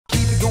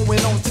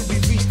going on till we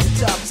reach the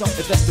top. So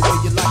if that's the way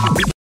you like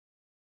it, we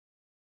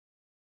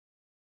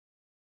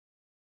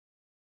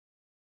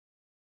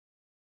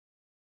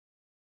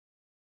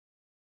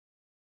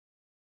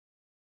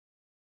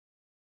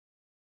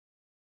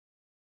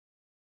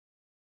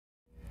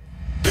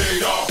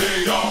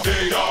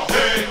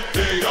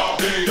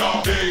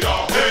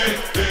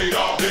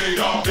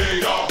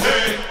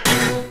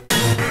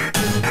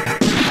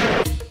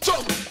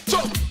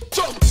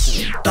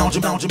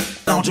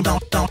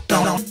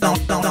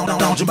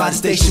Lounging by the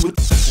station with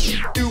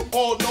you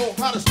all know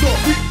how the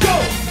story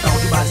goes.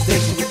 Lounging by the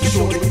station with the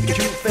shorty with the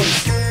cute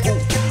face. Ooh,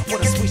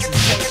 what a sweet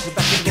sensation.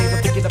 Back in the days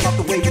I'm thinking about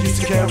the way we used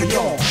to carry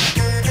on.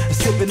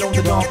 Sipping on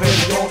the Dom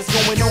Perignon. It's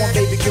going on,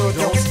 baby girl,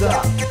 don't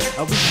stop.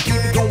 We can keep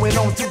it going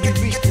on till we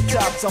reach the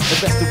top. So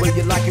if that's the way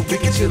you like it, we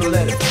can chill and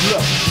let it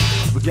flow.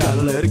 We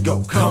gotta let it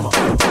go, come on.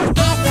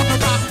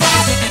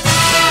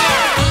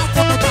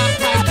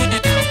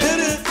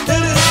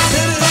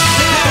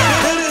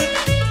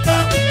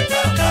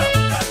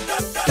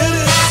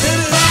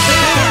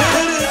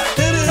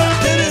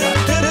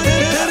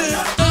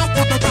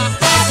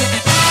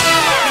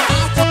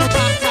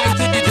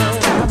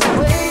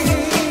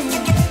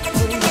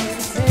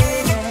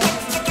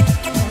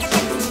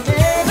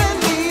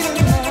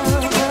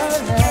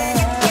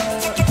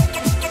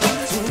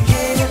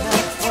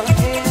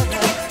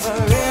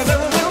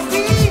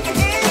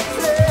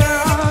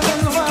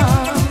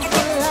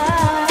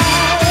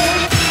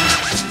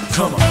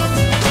 Come on.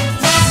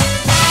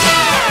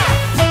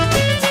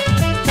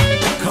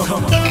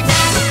 Come on.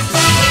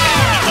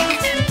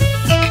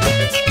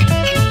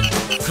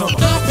 Come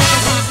on.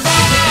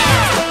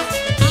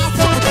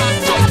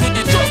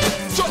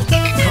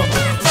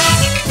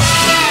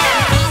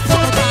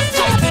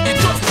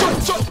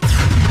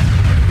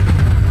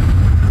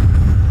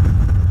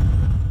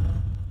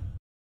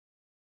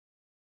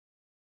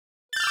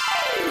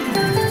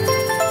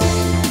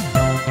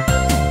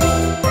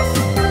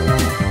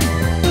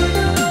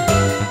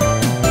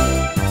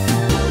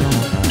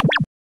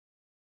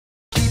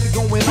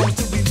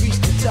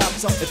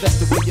 If that's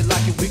the way you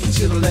like it, we can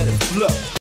chill and let it flow.